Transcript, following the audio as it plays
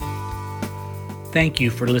Thank you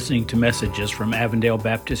for listening to messages from Avondale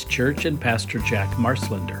Baptist Church and Pastor Jack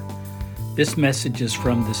Marslander. This message is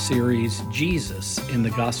from the series Jesus in the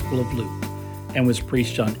Gospel of Luke and was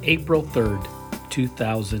preached on April 3rd,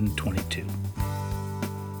 2022.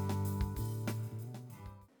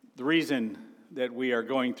 The reason that we are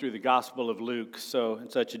going through the Gospel of Luke in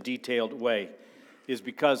such a detailed way is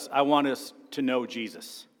because I want us to know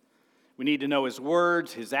Jesus. We need to know his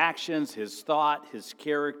words, his actions, his thought, his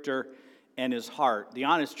character, and his heart. The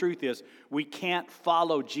honest truth is, we can't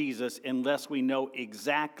follow Jesus unless we know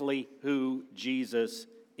exactly who Jesus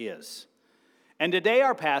is. And today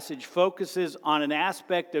our passage focuses on an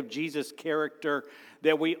aspect of Jesus' character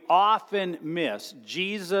that we often miss.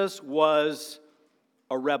 Jesus was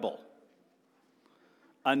a rebel,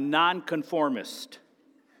 a nonconformist,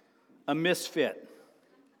 a misfit,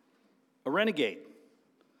 a renegade.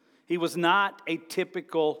 He was not a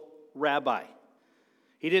typical rabbi.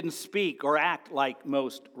 He didn't speak or act like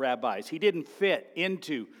most rabbis. He didn't fit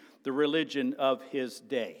into the religion of his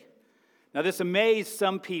day. Now, this amazed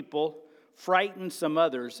some people, frightened some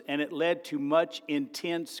others, and it led to much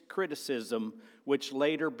intense criticism, which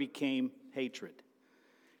later became hatred.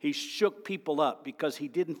 He shook people up because he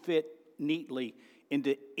didn't fit neatly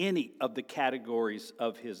into any of the categories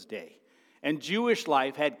of his day. And Jewish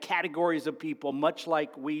life had categories of people much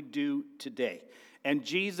like we do today. And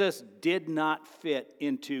Jesus did not fit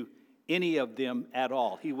into any of them at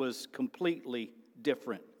all. He was completely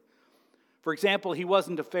different. For example, he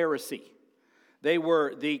wasn't a Pharisee. They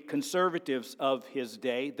were the conservatives of his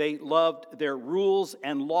day. They loved their rules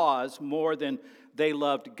and laws more than they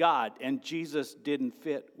loved God, and Jesus didn't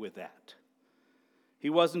fit with that.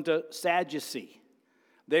 He wasn't a Sadducee.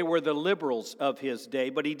 They were the liberals of his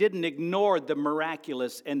day, but he didn't ignore the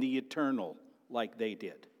miraculous and the eternal like they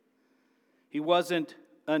did. He wasn't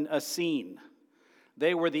an Essene.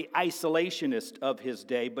 They were the isolationists of his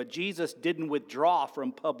day, but Jesus didn't withdraw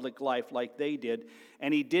from public life like they did,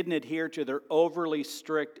 and he didn't adhere to their overly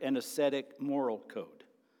strict and ascetic moral code.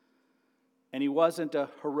 And he wasn't a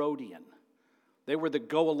Herodian. They were the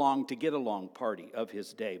go-along to get-along party of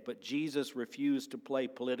his day, but Jesus refused to play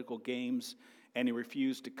political games, and he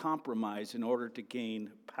refused to compromise in order to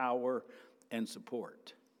gain power and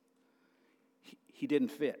support. He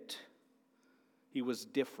didn't fit. He was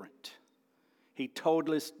different. He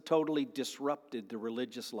totally disrupted the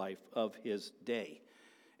religious life of his day.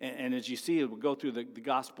 And as you see, we'll go through the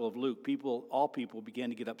Gospel of Luke, all people began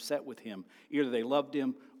to get upset with him. Either they loved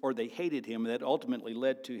him or they hated him, and that ultimately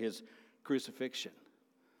led to his crucifixion.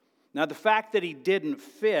 Now, the fact that he didn't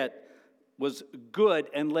fit was good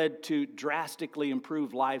and led to drastically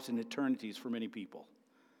improved lives and eternities for many people.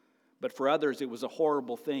 But for others, it was a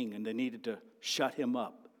horrible thing, and they needed to shut him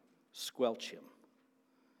up, squelch him.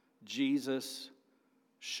 Jesus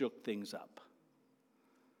shook things up.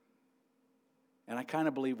 And I kind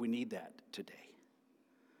of believe we need that today.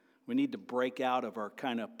 We need to break out of our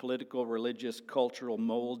kind of political, religious, cultural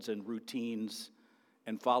molds and routines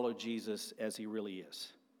and follow Jesus as he really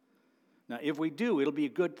is. Now, if we do, it'll be a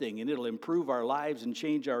good thing, and it'll improve our lives and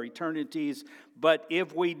change our eternities. But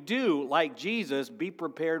if we do, like Jesus, be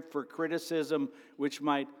prepared for criticism, which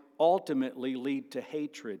might ultimately lead to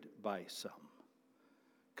hatred by some.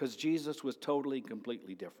 Because Jesus was totally and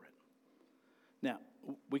completely different. Now,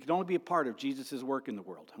 we can only be a part of Jesus' work in the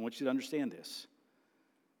world. I want you to understand this.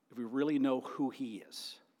 If we really know who he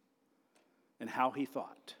is and how he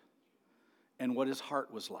thought and what his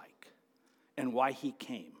heart was like and why he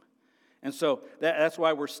came. And so that's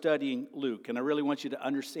why we're studying Luke. And I really want you to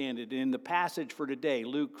understand it. In the passage for today,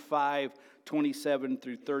 Luke 5:27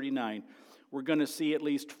 through 39, we're going to see at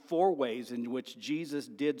least 4 ways in which Jesus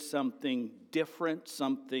did something different,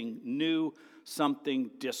 something new,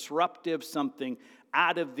 something disruptive, something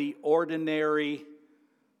out of the ordinary,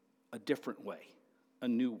 a different way, a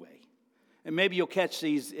new way. And maybe you'll catch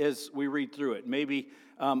these as we read through it. Maybe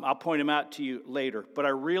I'll point them out to you later. But I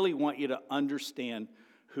really want you to understand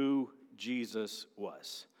who Jesus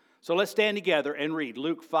was. So let's stand together and read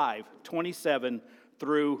Luke 5:27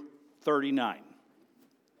 through 39.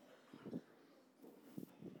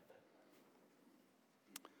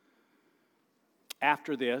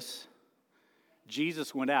 After this,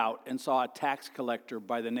 Jesus went out and saw a tax collector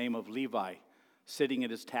by the name of Levi sitting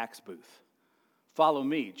at his tax booth. "Follow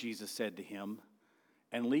me," Jesus said to him.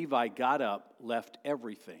 And Levi got up, left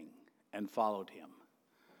everything, and followed him.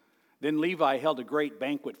 Then Levi held a great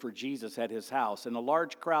banquet for Jesus at his house, and a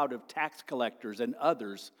large crowd of tax collectors and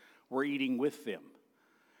others were eating with them.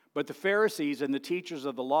 But the Pharisees and the teachers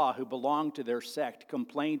of the law who belonged to their sect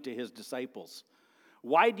complained to his disciples,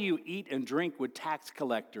 "Why do you eat and drink with tax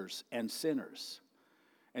collectors and sinners?"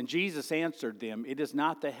 And Jesus answered them, "It is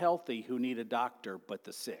not the healthy who need a doctor, but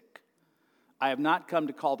the sick. I have not come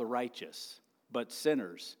to call the righteous, but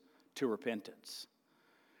sinners to repentance."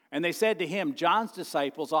 And they said to him, "John's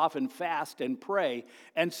disciples often fast and pray,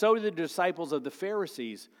 and so do the disciples of the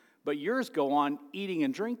Pharisees, but yours go on eating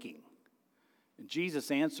and drinking." And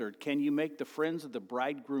Jesus answered, "Can you make the friends of the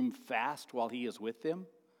bridegroom fast while he is with them?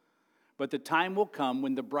 But the time will come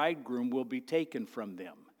when the bridegroom will be taken from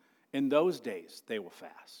them. In those days they will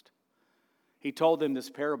fast." He told them this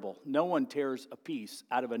parable: "No one tears a piece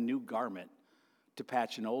out of a new garment to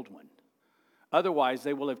patch an old one. Otherwise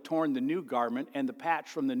they will have torn the new garment, and the patch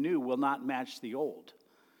from the new will not match the old.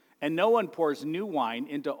 And no one pours new wine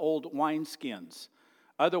into old wineskins.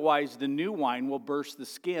 Otherwise the new wine will burst the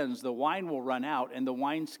skins, the wine will run out, and the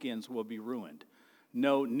wineskins will be ruined.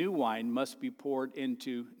 No, new wine must be poured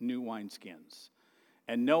into new wineskins.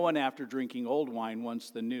 And no one after drinking old wine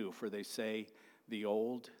wants the new, for they say the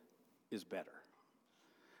old is better."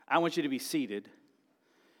 I want you to be seated,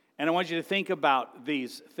 and I want you to think about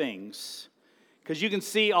these things, because you can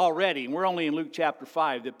see already, and we're only in Luke chapter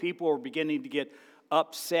 5, that people were beginning to get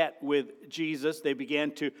upset with Jesus. They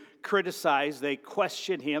began to criticize, they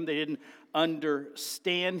questioned him, they didn't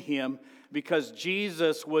understand him, because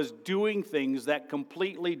Jesus was doing things that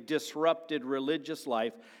completely disrupted religious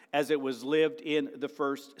life as it was lived in the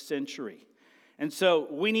first century. And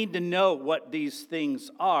so we need to know what these things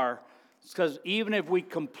are, because even if we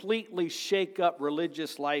completely shake up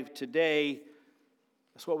religious life today,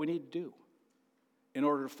 that's what we need to do in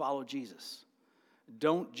order to follow Jesus.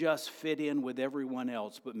 Don't just fit in with everyone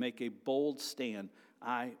else, but make a bold stand.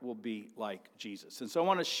 I will be like Jesus. And so I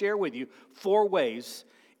want to share with you 4 ways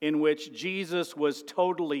in which Jesus was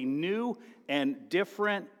totally new and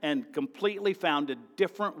different and completely found a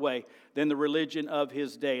different way than the religion of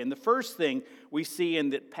his day. And the first thing we see in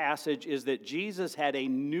that passage is that Jesus had a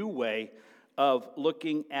new way of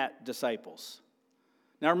looking at disciples.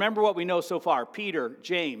 Now remember what we know so far. Peter,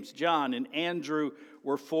 James, John, and Andrew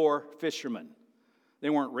were 4 fishermen. They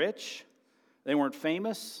weren't rich, they weren't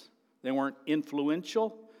famous, they weren't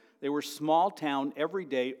influential. They were small-town,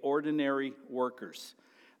 everyday, ordinary workers.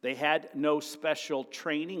 They had no special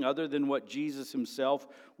training other than what Jesus himself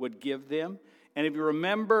would give them. And if you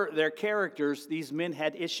remember their characters, these men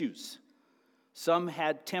had issues. Some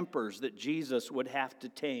had tempers that Jesus would have to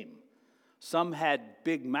tame. Some had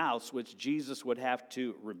big mouths which Jesus would have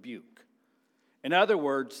to rebuke. In other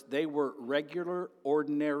words, they were regular,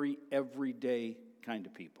 ordinary, everyday kind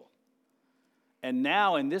of people. And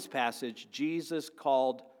now in this passage, Jesus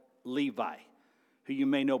called Levi, who you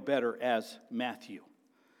may know better as Matthew.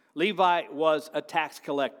 Levi was a tax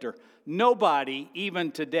collector. Nobody,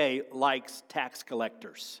 even today, likes tax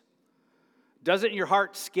collectors. Doesn't your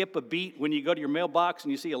heart skip a beat when you go to your mailbox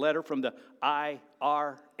and you see a letter from the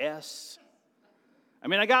IRS? I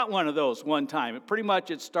mean, I got one of those one time.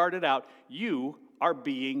 It started out, "You are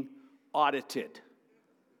being audited."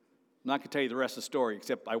 I'm not going to tell you the rest of the story,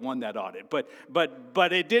 except I won that audit. But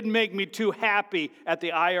it didn't make me too happy at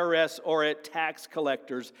the IRS or at tax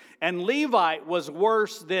collectors. And Levi was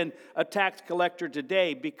worse than a tax collector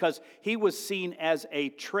today, because he was seen as a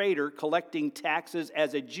traitor collecting taxes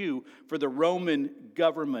as a Jew for the Roman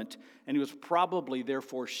government. And he was probably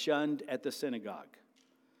therefore shunned at the synagogue.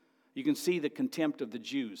 You can see the contempt of the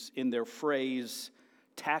Jews in their phrase,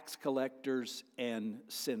 tax collectors and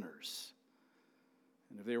sinners.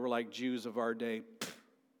 And if they were like Jews of our day,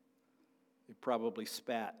 they probably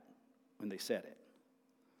spat when they said it.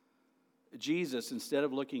 Jesus, instead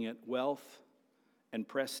of looking at wealth and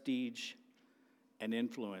prestige and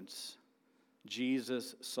influence,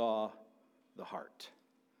 Jesus saw the heart.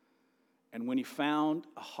 And when he found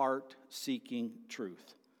a heart seeking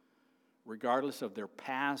truth, regardless of their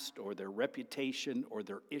past or their reputation or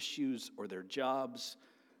their issues or their jobs,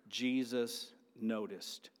 Jesus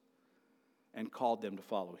noticed and called them to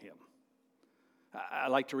follow him. I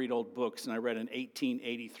like to read old books, and I read an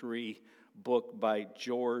 1883 book by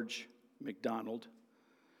George MacDonald.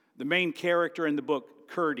 The main character in the book,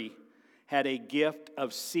 Curdy, had a gift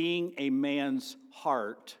of seeing a man's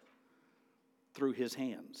heart through his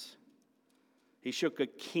hands. He shook a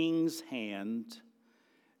king's hand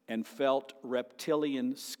and felt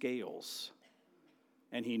reptilian scales,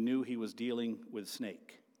 and he knew he was dealing with a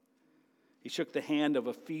snake. He shook the hand of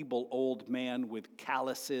a feeble old man with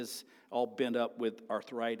calluses all bent up with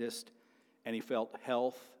arthritis, and he felt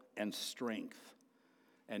health and strength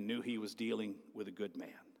and knew he was dealing with a good man.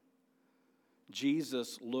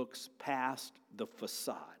 Jesus looks past the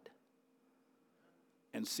facade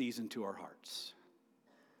and sees into our hearts.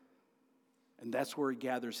 And that's where he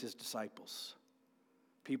gathers his disciples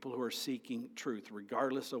People who are seeking truth,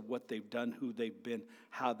 regardless of what they've done, who they've been,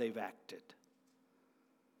 how they've acted.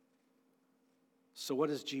 So what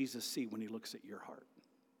does Jesus see when he looks at your heart?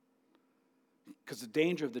 Because the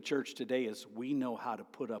danger of the church today is we know how to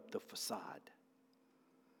put up the facade.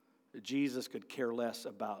 Jesus could care less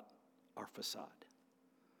about our facade.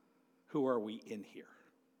 Who are we in here?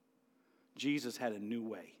 Jesus had a new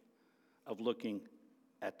way of looking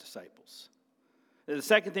at disciples. The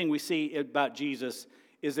second thing we see about Jesus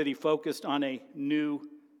is that he focused on a new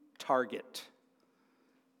target.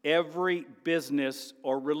 Every business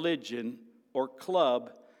or religion or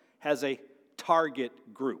club has a target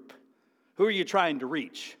group. Who are you trying to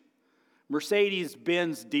reach?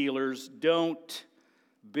 Mercedes-Benz dealers don't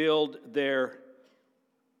build their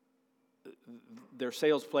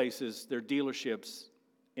sales places, their dealerships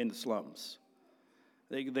in the slums.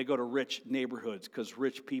 They go to rich neighborhoods because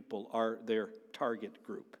rich people are their target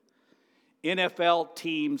group. NFL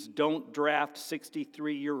teams don't draft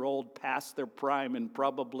 63-year-old past their prime and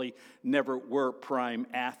probably never were prime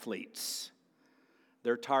athletes.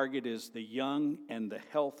 Their target is the young and the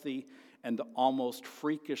healthy and the almost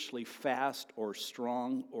freakishly fast or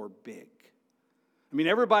strong or big. I mean,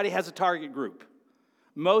 everybody has a target group.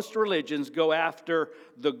 Most religions go after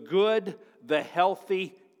the good, the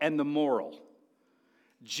healthy, and the moral.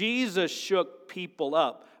 Jesus shook people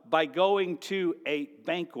up by going to a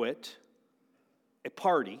banquet, a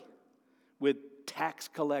party, with tax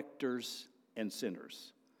collectors and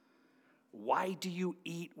sinners. Why do you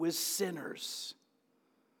eat with sinners?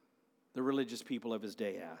 The religious people of his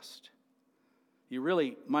day asked. You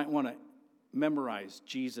really might want to memorize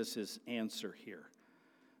Jesus' answer here,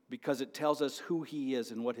 because it tells us who he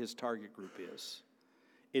is and what his target group is.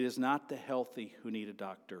 It is not the healthy who need a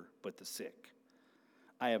doctor, but the sick.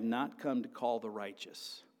 I have not come to call the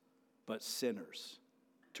righteous, but sinners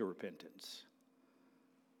to repentance.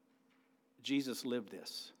 Jesus lived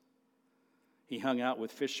this. He hung out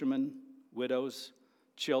with fishermen, widows,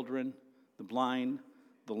 children, the blind,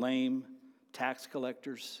 the lame, tax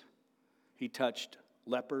collectors. He touched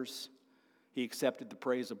lepers. He accepted the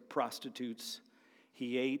praise of prostitutes.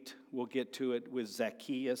 He ate, we'll get to it, with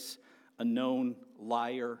Zacchaeus, a known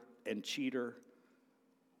liar and cheater.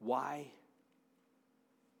 Why?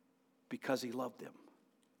 Because he loved them.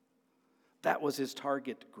 That was his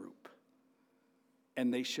target group.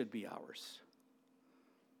 And they should be ours.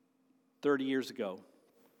 30 years ago,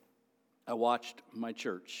 I watched my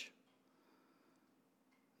church.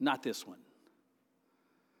 Not this one.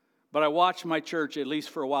 But I watched my church, at least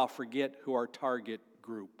for a while, forget who our target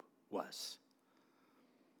group was.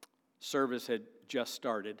 Service had just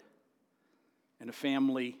started, and a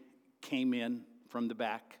family came in from the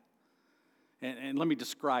back. And let me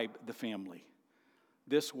describe the family.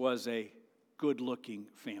 This was a good-looking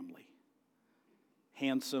family.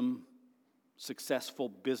 Handsome, successful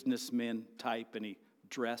businessman type, and he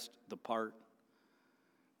dressed the part.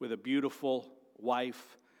 With a beautiful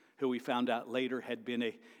wife who we found out later had been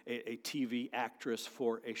a TV actress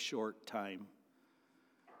for a short time.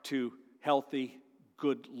 Two healthy,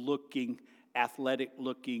 good-looking,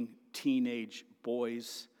 athletic-looking teenage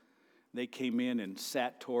boys. They came in and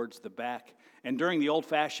sat towards the back. And during the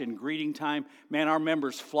old-fashioned greeting time, man, our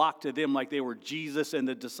members flocked to them like they were Jesus and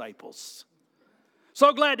the disciples.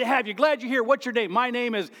 So glad to have you. Glad you're here. What's your name? My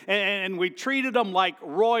name is... And we treated them like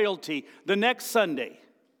royalty. The next Sunday,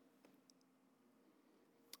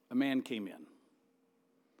 a man came in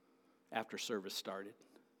after service started.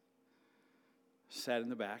 Sat in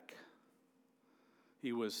the back.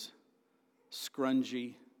 He was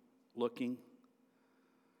scrungy looking.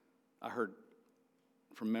 I heard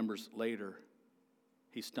from members later,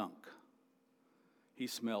 he stunk. He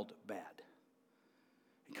smelled bad.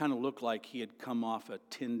 He kind of looked like he had come off a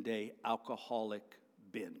 10-day alcoholic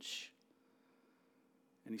binge.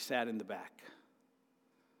 And he sat in the back.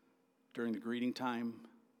 During the greeting time,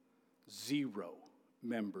 0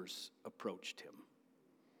 members approached him.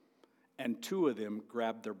 And 2 of them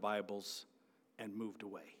grabbed their Bibles and moved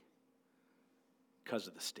away because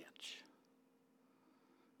of the stench.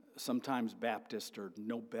 Sometimes Baptists are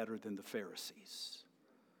no better than the Pharisees.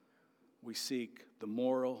 We seek the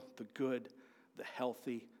moral, the good, the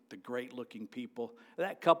healthy, the great-looking people.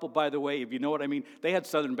 That couple, by the way, if you know what I mean, they had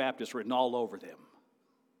Southern Baptist written all over them.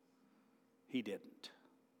 He didn't.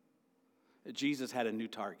 Jesus had a new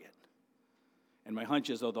target. And my hunch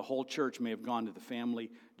is, though the whole church may have gone to the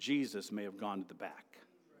family, Jesus may have gone to the back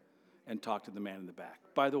and talked to the man in the back.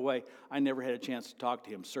 By the way, I never had a chance to talk to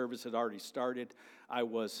him. Service had already started. I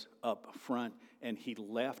was up front, and he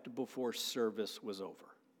left before service was over.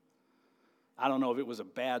 I don't know if it was a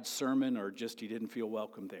bad sermon or just he didn't feel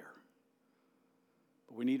welcome there.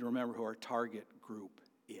 But we need to remember who our target group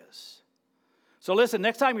is. So listen,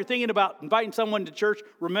 next time you're thinking about inviting someone to church,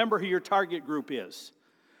 remember who your target group is.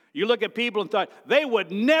 You look at people and thought, they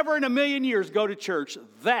would never in a million years go to church.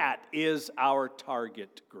 That is our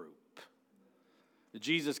target group.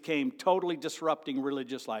 Jesus came totally disrupting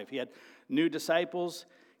religious life. He had new disciples.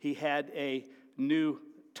 He had a new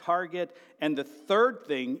target. And the third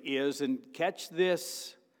thing is, and catch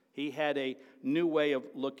this, he had a new way of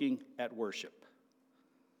looking at worship.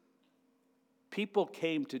 People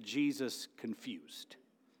came to Jesus confused.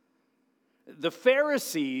 The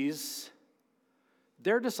Pharisees,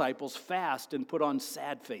 their disciples fast and put on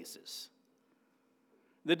sad faces.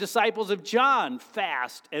 The disciples of John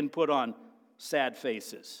fast and put on sad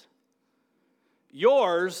faces.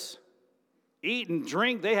 Yours eat and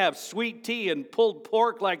drink, they have sweet tea and pulled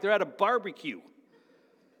pork like they're at a barbecue.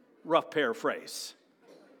 Rough paraphrase.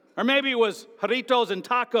 Or maybe it was Jarritos and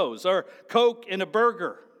tacos or Coke and a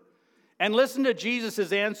burger. And listen to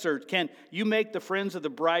Jesus' answer. Can you make the friends of the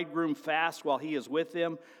bridegroom fast while he is with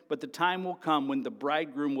them? But the time will come when the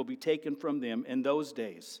bridegroom will be taken from them. In those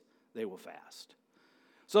days, they will fast.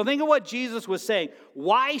 So think of what Jesus was saying.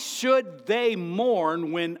 Why should they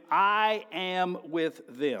mourn when I am with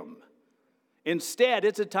them? Instead,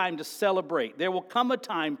 it's a time to celebrate. There will come a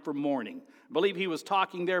time for mourning. I believe he was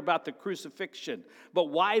talking there about the crucifixion. But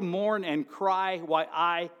why mourn and cry while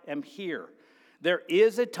I am here? There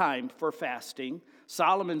is a time for fasting.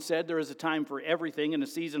 Solomon said there is a time for everything and a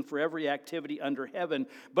season for every activity under heaven.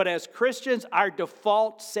 But as Christians, our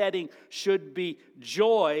default setting should be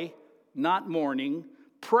joy, not mourning,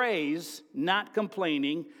 praise, not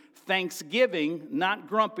complaining, thanksgiving, not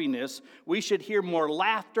grumpiness. We should hear more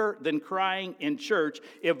laughter than crying in church.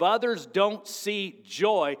 If others don't see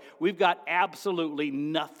joy, we've got absolutely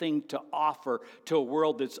nothing to offer to a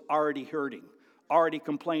world that's already hurting, already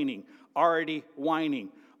complaining, already whining,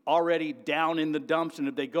 already down in the dumps. And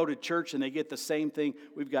if they go to church and they get the same thing,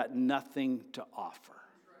 we've got nothing to offer.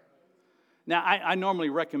 Now, I normally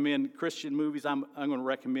recommend Christian movies. I'm going to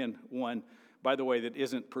recommend one, by the way, that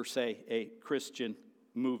isn't per se a Christian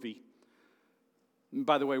movie. And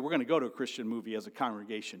by the way, we're going to go to a Christian movie as a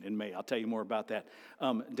congregation in May. I'll tell you more about that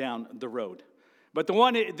down the road. But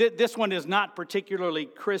this one is not particularly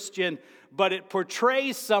Christian, but it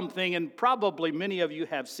portrays something, and probably many of you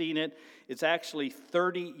have seen it. It's actually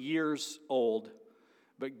 30 years old.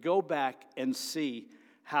 But go back and see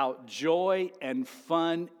how joy and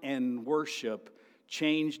fun and worship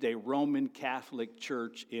changed a Roman Catholic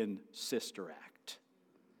church in Sister Act.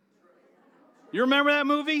 You remember that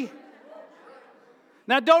movie?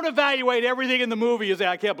 Now, don't evaluate everything in the movie as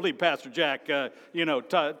I can't believe Pastor Jack,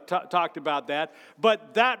 talked about that.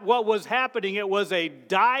 But what was happening, it was a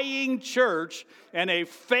dying church, and a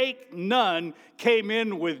fake nun came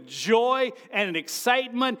in with joy and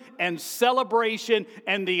excitement and celebration,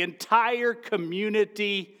 and the entire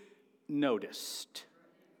community noticed.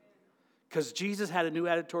 Because Jesus had a new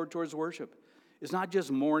attitude towards worship. It's not just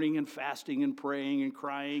mourning and fasting and praying and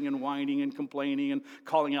crying and whining and complaining and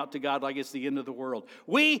calling out to God like it's the end of the world.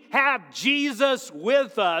 We have Jesus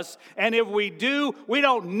with us, and if we do, we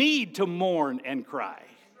don't need to mourn and cry.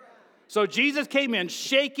 So Jesus came in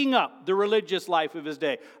shaking up the religious life of his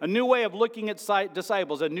day. A new way of looking at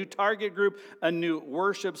disciples, a new target group, a new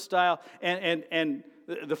worship style, and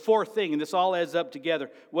the fourth thing, and this all adds up together,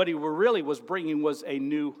 what he really was bringing was a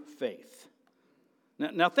new faith.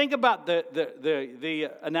 Now think about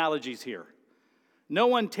the analogies here. No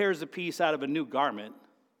one tears a piece out of a new garment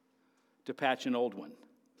to patch an old one.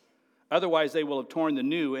 Otherwise, they will have torn the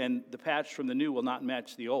new, and the patch from the new will not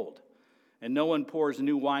match the old. And no one pours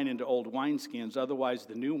new wine into old wineskins. Otherwise,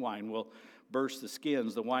 the new wine will burst the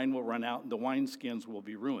skins. The wine will run out, and the wineskins will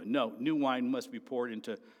be ruined. No, new wine must be poured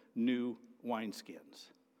into new wineskins.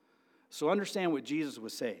 So understand what Jesus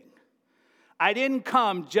was saying. I didn't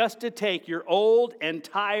come just to take your old and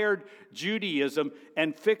tired Judaism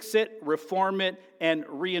and fix it, reform it, and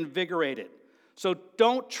reinvigorate it. So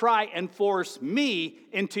don't try and force me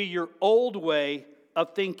into your old way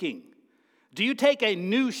of thinking. Do you take a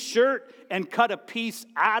new shirt and cut a piece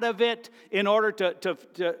out of it in order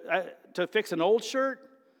to fix an old shirt?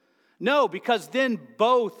 No, because then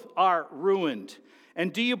both are ruined.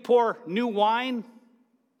 And do you pour new wine?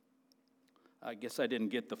 I guess I didn't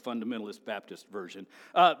get the fundamentalist Baptist version.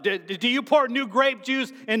 Do you pour new grape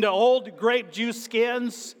juice into old grape juice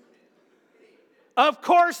skins? Of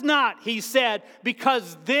course not, he said,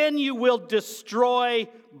 because then you will destroy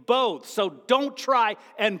both. So don't try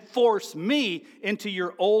and force me into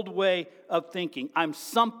your old way of thinking. I'm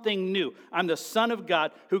something new. I'm the Son of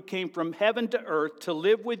God who came from heaven to earth to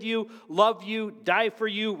live with you, love you, die for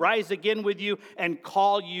you, rise again with you, and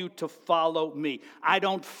call you to follow me. I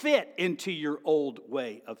don't fit into your old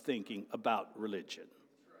way of thinking about religion.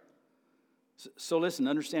 So listen,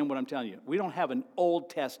 understand what I'm telling you. We don't have an Old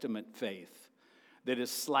Testament faith that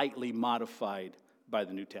is slightly modified by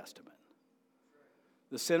the New Testament.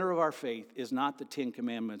 The center of our faith is not the Ten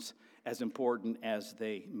Commandments, as important as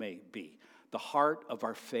they may be. The heart of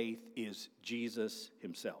our faith is Jesus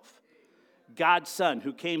himself. God's Son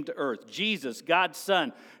who came to earth. Jesus, God's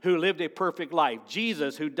Son who lived a perfect life.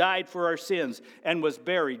 Jesus who died for our sins and was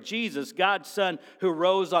buried. Jesus, God's Son who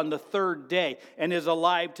rose on the third day and is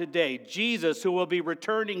alive today. Jesus who will be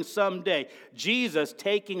returning someday. Jesus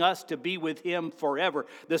taking us to be with him forever.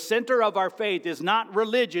 The center of our faith is not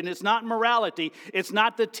religion. It's not morality. It's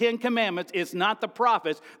not the Ten Commandments. It's not the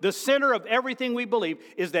prophets. The center of everything we believe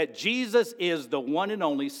is that Jesus is the one and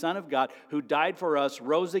only Son of God who died for us,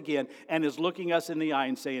 rose again, and is looking us in the eye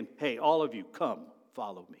and saying, hey, all of you, come,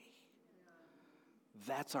 follow me.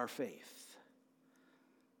 That's our faith.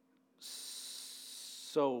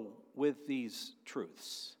 So with these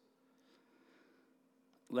truths,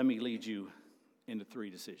 let me lead you into 3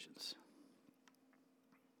 decisions.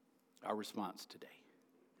 Our response today.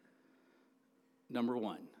 Number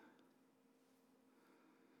 1,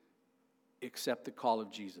 accept the call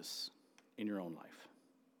of Jesus in your own life.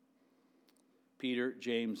 Peter,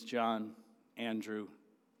 James, John, Andrew,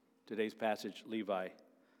 today's passage, Levi,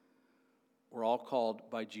 were all called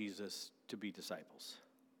by Jesus to be disciples.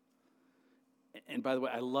 And by the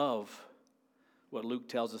way, I love what Luke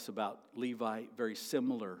tells us about Levi, very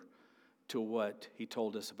similar to what he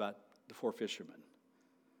told us about the 4 fishermen.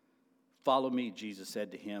 Follow me, Jesus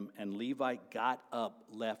said to him, and Levi got up,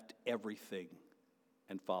 left everything,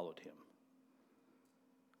 and followed him.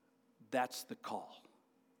 That's the call.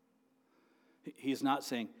 He's not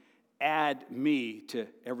saying, add me to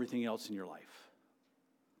everything else in your life.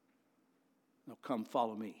 No, come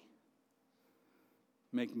follow me.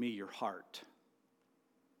 Make me your heart,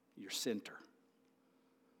 your center.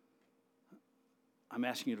 I'm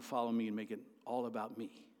asking you to follow me and make it all about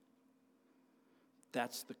me.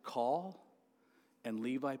 That's the call, and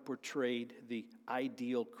Levi portrayed the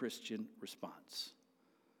ideal Christian response.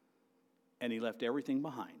 And he left everything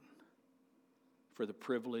behind for the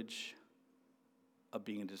privilege of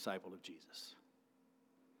being a disciple of Jesus.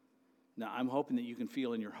 Now, I'm hoping that you can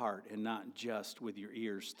feel in your heart and not just with your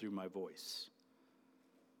ears through my voice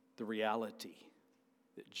the reality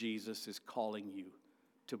that Jesus is calling you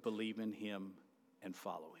to believe in him and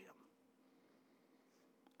follow him.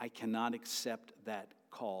 I cannot accept that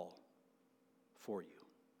call for you.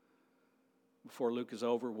 Before Luke is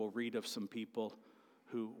over, we'll read of some people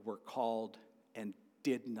who were called and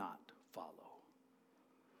did not follow.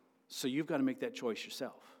 So you've got to make that choice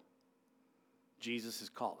yourself. Jesus is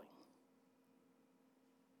calling.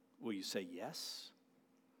 Will you say yes?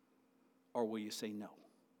 Or will you say no?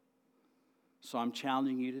 So I'm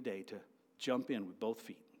challenging you today to jump in with both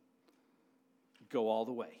feet. Go all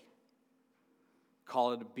the way.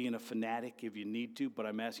 Call it being a fanatic if you need to, but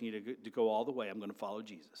I'm asking you to go all the way. I'm going to follow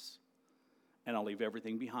Jesus. And I'll leave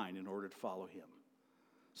everything behind in order to follow him.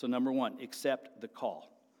 So number 1, accept the call.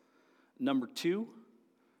 Number 2,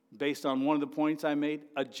 based on one of the points I made,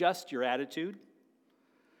 adjust your attitude.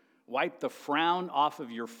 Wipe the frown off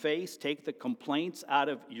of your face. Take the complaints out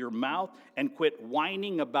of your mouth and quit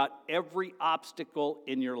whining about every obstacle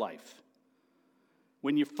in your life.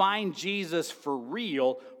 When you find Jesus for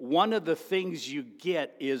real, one of the things you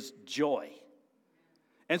get is joy.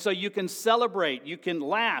 And so you can celebrate, you can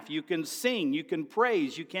laugh, you can sing, you can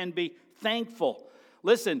praise, you can be thankful.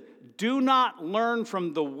 Listen, do not learn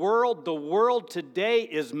from the world. The world today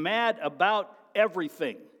is mad about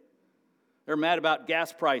everything. They're mad about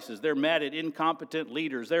gas prices. They're mad at incompetent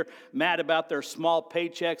leaders. They're mad about their small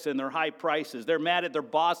paychecks and their high prices. They're mad at their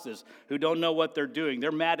bosses who don't know what they're doing.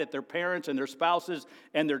 They're mad at their parents and their spouses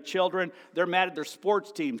and their children. They're mad at their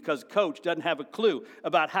sports teams because coach doesn't have a clue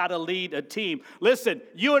about how to lead a team. Listen,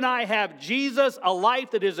 you and I have Jesus, a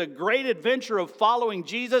life that is a great adventure of following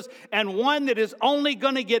Jesus and one that is only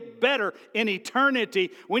going to get better in eternity.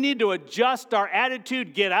 We need to adjust our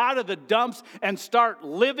attitude, get out of the dumps, and start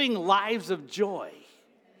living lives of joy.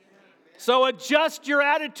 So adjust your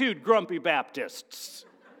attitude, grumpy Baptists.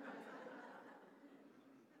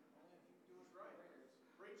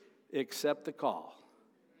 Accept the call.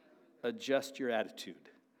 Adjust your attitude.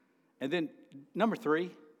 And then number 3,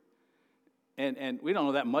 And we don't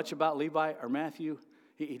know that much about Levi or Matthew.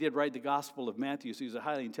 He did write the Gospel of Matthew, so he's a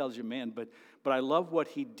highly intelligent man. But I love what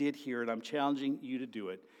he did here, and I'm challenging you to do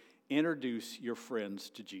it. Introduce your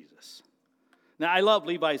friends to Jesus. Now, I love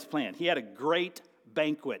Levi's plan. He had a great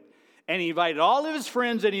banquet, and he invited all of his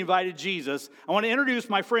friends, and he invited Jesus. I want to introduce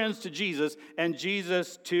my friends to Jesus, and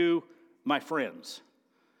Jesus to my friends.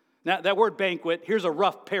 Now, that word banquet, here's a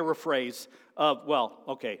rough paraphrase of,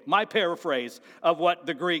 my paraphrase of what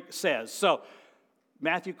the Greek says. So,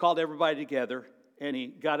 Matthew called everybody together, and he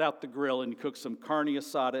got out the grill and cooked some carne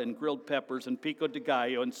asada and grilled peppers and pico de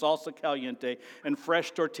gallo and salsa caliente and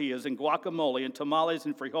fresh tortillas and guacamole and tamales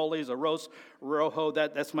and frijoles, arroz rojo.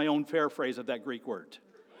 That's my own paraphrase of that Greek word.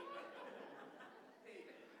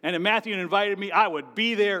 And if Matthew invited me, I would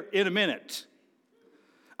be there in a minute.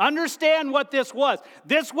 Understand what this was.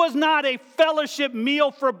 This was not a fellowship meal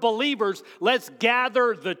for believers. Let's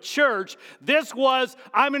gather the church. This was,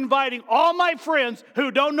 I'm inviting all my friends who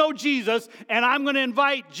don't know Jesus, and I'm going to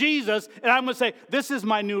invite Jesus, and I'm going to say, this is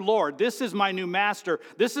my new Lord. This is my new master.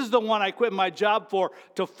 This is the one I quit my job for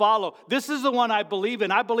to follow. This is the one I believe in.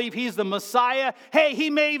 I believe he's the Messiah. Hey, he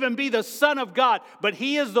may even be the Son of God, but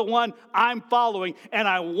he is the one I'm following, and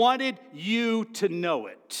I wanted you to know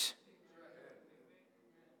it.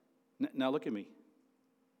 Now look at me.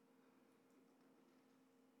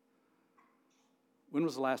 When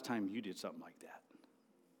was the last time you did something like that?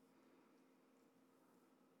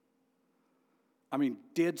 I mean,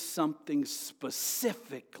 did something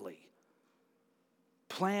specifically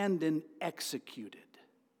planned and executed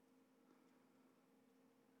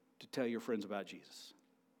to tell your friends about Jesus?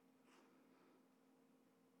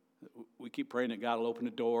 We keep praying that God will open the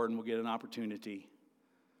door and we'll get an opportunity.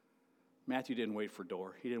 Matthew didn't wait for a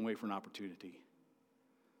door. He didn't wait for an opportunity.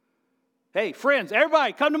 Hey, friends,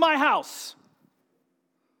 everybody, come to my house.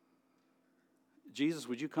 Jesus,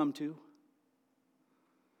 would you come too?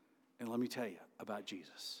 And let me tell you about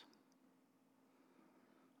Jesus.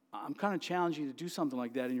 I'm kind of challenging you to do something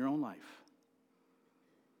like that in your own life.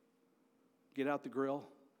 Get out the grill.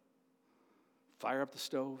 Fire up the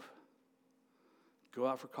stove. Go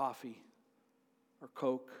out for coffee or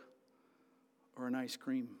Coke or an ice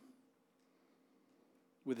cream.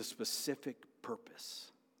 With a specific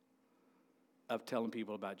purpose of telling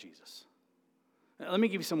people about Jesus. Now, let me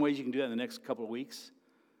give you some ways you can do that in the next couple of weeks.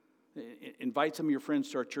 Invite some of your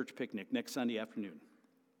friends to our church picnic next Sunday afternoon.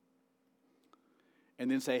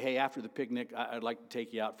 And then say, hey, after the picnic, I'd like to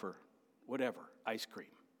take you out for whatever, ice cream.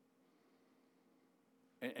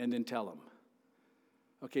 And then tell them,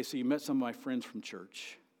 okay, so you met some of my friends from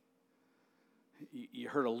church. You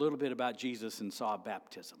heard a little bit about Jesus and saw a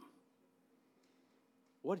baptism.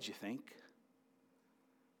 What did you think?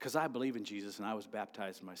 Because I believe in Jesus and I was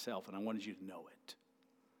baptized myself and I wanted you to know it.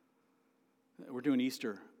 We're doing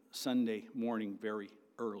Easter Sunday morning very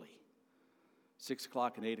early, 6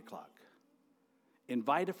 o'clock and 8 o'clock.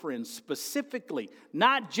 Invite a friend specifically,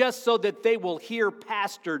 not just so that they will hear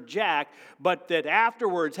Pastor Jack, but that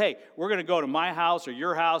afterwards, hey, we're going to go to my house or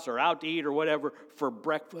your house or out to eat or whatever for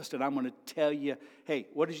breakfast, and I'm going to tell you, hey,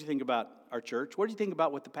 what did you think about our church? What did you think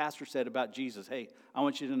about what the pastor said about Jesus? Hey, I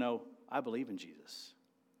want you to know I believe in Jesus.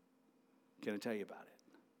 Can I tell you about it?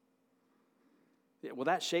 Yeah, will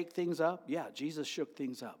that shake things up? Yeah, Jesus shook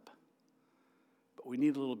things up. But we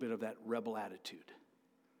need a little bit of that rebel attitude.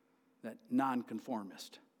 That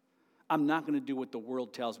nonconformist. I'm not going to do what the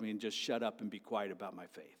world tells me and just shut up and be quiet about my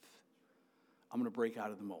faith. I'm going to break out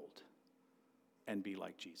of the mold and be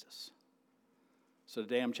like Jesus. So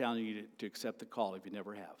today I'm challenging you to accept the call, if you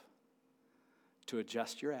never have, to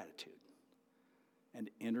adjust your attitude and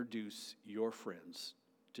introduce your friends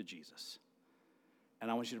to Jesus. And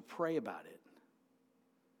I want you to pray about it,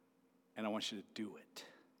 and I want you to do it.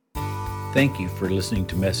 Thank you for listening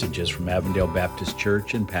to messages from Avondale Baptist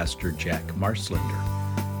Church and Pastor Jack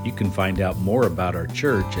Marslender. You can find out more about our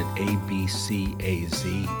church at abcaz.net,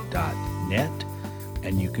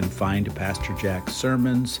 and you can find Pastor Jack's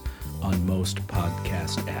sermons on most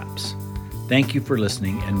podcast apps. Thank you for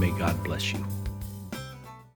listening, and may God bless you.